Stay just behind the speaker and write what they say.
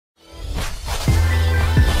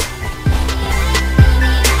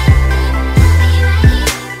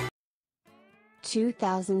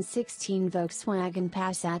2016 Volkswagen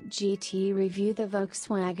Passat GTE review. The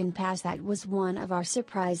Volkswagen Passat was one of our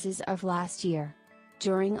surprises of last year.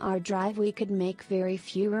 During our drive we could make very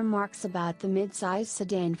few remarks about the mid-size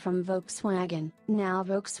sedan from Volkswagen. Now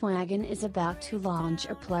Volkswagen is about to launch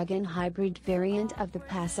a plug-in hybrid variant of the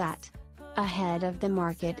Passat. Ahead of the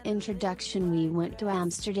market introduction we went to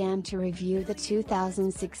Amsterdam to review the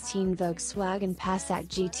 2016 Volkswagen Passat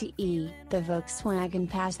GTE. The Volkswagen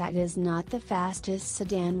Passat is not the fastest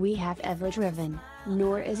sedan we have ever driven,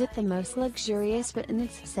 nor is it the most luxurious, but in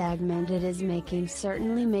its segment it is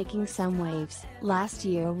certainly making some waves. Last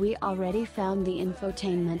year we already found the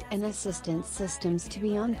infotainment and assistance systems to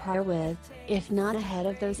be on par with, if not ahead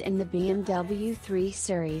of those in the BMW 3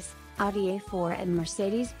 Series, Audi A4 and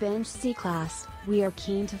Mercedes-Benz C-Class. We are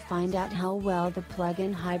keen to find out how well the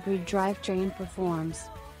plug-in hybrid drivetrain performs.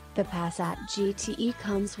 The Passat GTE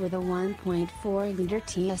comes with a 1.4-liter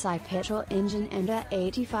TSI petrol engine and a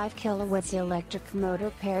 85 kW electric motor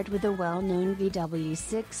paired with a well-known VW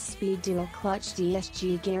 6-speed dual-clutch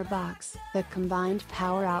DSG gearbox. The combined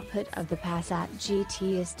power output of the Passat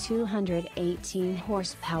GT is 218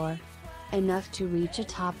 horsepower. Enough to reach a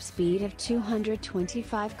top speed of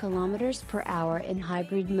 225 km per hour in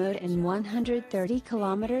hybrid mode and 130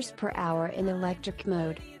 km per hour in electric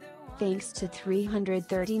mode. Thanks to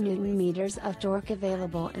 330 Nm of torque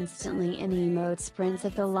available instantly in E-mode, sprints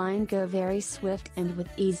of the line go very swift and with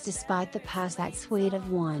ease despite the Passat's weight of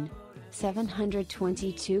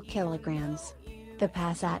 722 kg. The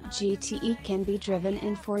Passat GTE can be driven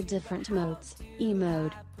in 4 different modes: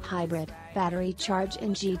 E-mode, hybrid, battery charge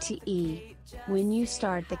and GTE. When you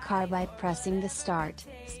start the car by pressing the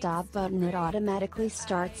start/stop button, it automatically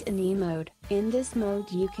starts in E-mode. In this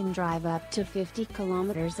mode you can drive up to 50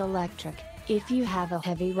 km electric. If you have a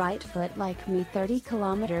heavy right foot like me, 30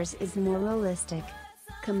 km is more realistic.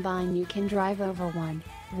 Combined you can drive over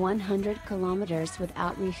 100 km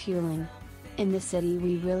without refueling. In the city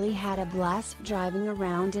we really had a blast driving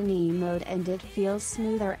around in E-mode, and it feels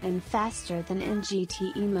smoother and faster than in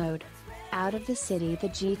GTE mode. Out of the city, the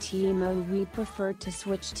GTE mode we preferred to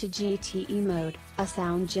switch to GTE mode. A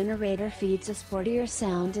sound generator feeds a sportier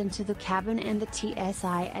sound into the cabin, and the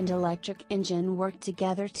TSI and electric engine work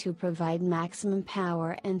together to provide maximum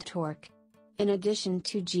power and torque. In addition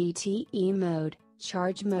to GTE mode,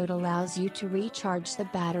 charge mode allows you to recharge the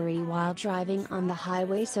battery while driving on the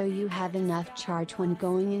highway, so you have enough charge when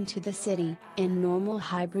going into the city. In normal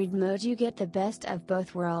hybrid mode you get the best of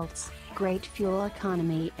both worlds, great fuel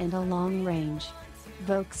economy and a long range.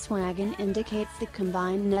 Volkswagen indicates the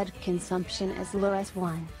combined net consumption as low as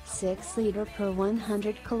 1.6 liter per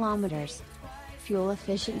 100 km. Fuel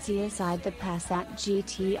efficiency aside, the Passat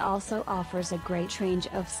GT also offers a great range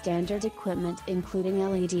of standard equipment including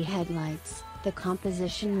LED headlights, the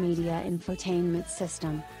composition media infotainment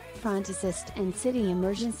system, front assist and city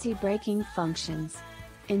emergency braking functions.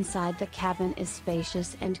 Inside the cabin is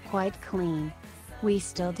spacious and quite clean. We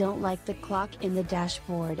still don't like the clock in the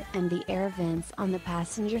dashboard and the air vents on the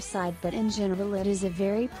passenger side, but in general it is a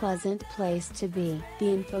very pleasant place to be. The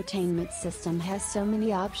infotainment system has so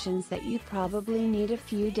many options that you probably need a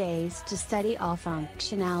few days to study all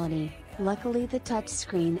functionality. Luckily the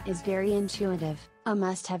touchscreen is very intuitive. A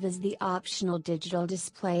must-have is the optional digital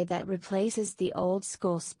display that replaces the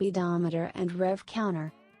old-school speedometer and rev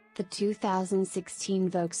counter. The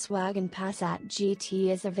 2016 Volkswagen Passat GT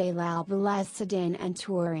is available as sedan and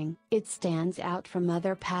touring. It stands out from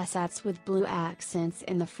other Passats with blue accents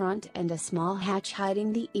in the front and a small hatch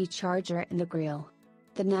hiding the e-charger in the grille.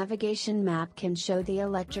 The navigation map can show the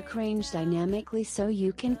electric range dynamically, so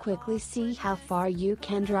you can quickly see how far you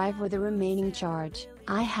can drive with the remaining charge.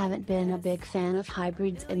 I haven't been a big fan of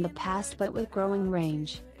hybrids in the past, but with growing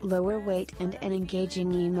range, lower weight and an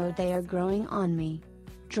engaging E-mode they are growing on me.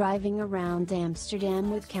 Driving around Amsterdam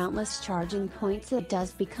with countless charging points, it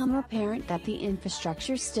does become apparent that the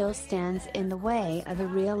infrastructure still stands in the way of a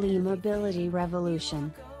real e-mobility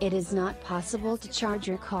revolution. It is not possible to charge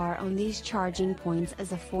your car on these charging points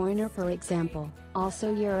as a foreigner, for example.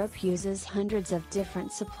 Also, Europe uses hundreds of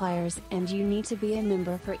different suppliers and you need to be a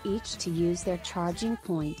member for each to use their charging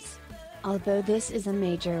points. Although this is a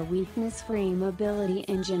major weakness for e-mobility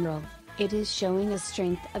in general, it is showing a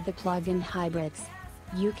strength of the plug-in hybrids.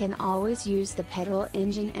 You can always use the petrol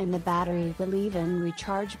engine and the battery will even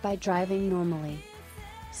recharge by driving normally.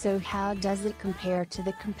 So how does it compare to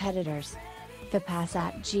the competitors? The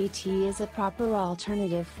Passat GT is a proper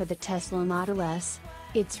alternative for the Tesla Model S.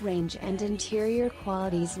 Its range and interior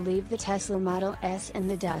qualities leave the Tesla Model S in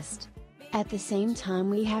the dust. At the same time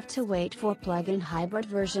we have to wait for plug-in hybrid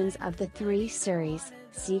versions of the 3 Series,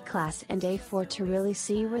 C-Class and A4 to really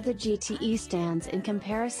see where the GTE stands in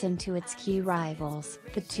comparison to its key rivals.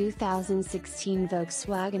 The 2016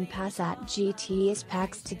 Volkswagen Passat GTE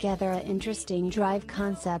packs together an interesting drive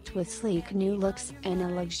concept with sleek new looks and a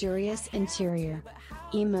luxurious interior.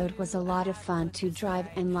 E-mode was a lot of fun to drive,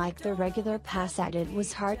 and like the regular Passat it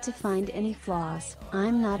was hard to find any flaws.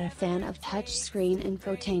 I'm not a fan of touchscreen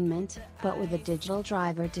infotainment, but with a digital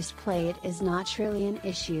driver display it is not really an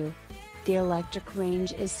issue. The electric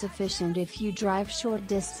range is sufficient if you drive short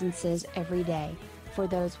distances every day. For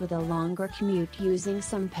those with a longer commute, using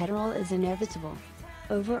some petrol is inevitable.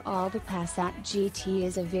 Overall, the Passat GT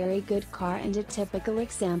is a very good car and a typical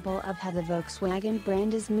example of how the Volkswagen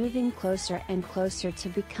brand is moving closer and closer to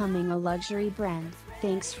becoming a luxury brand.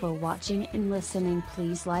 Thanks for watching and listening.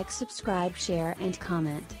 Please like, subscribe, share and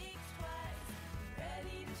comment.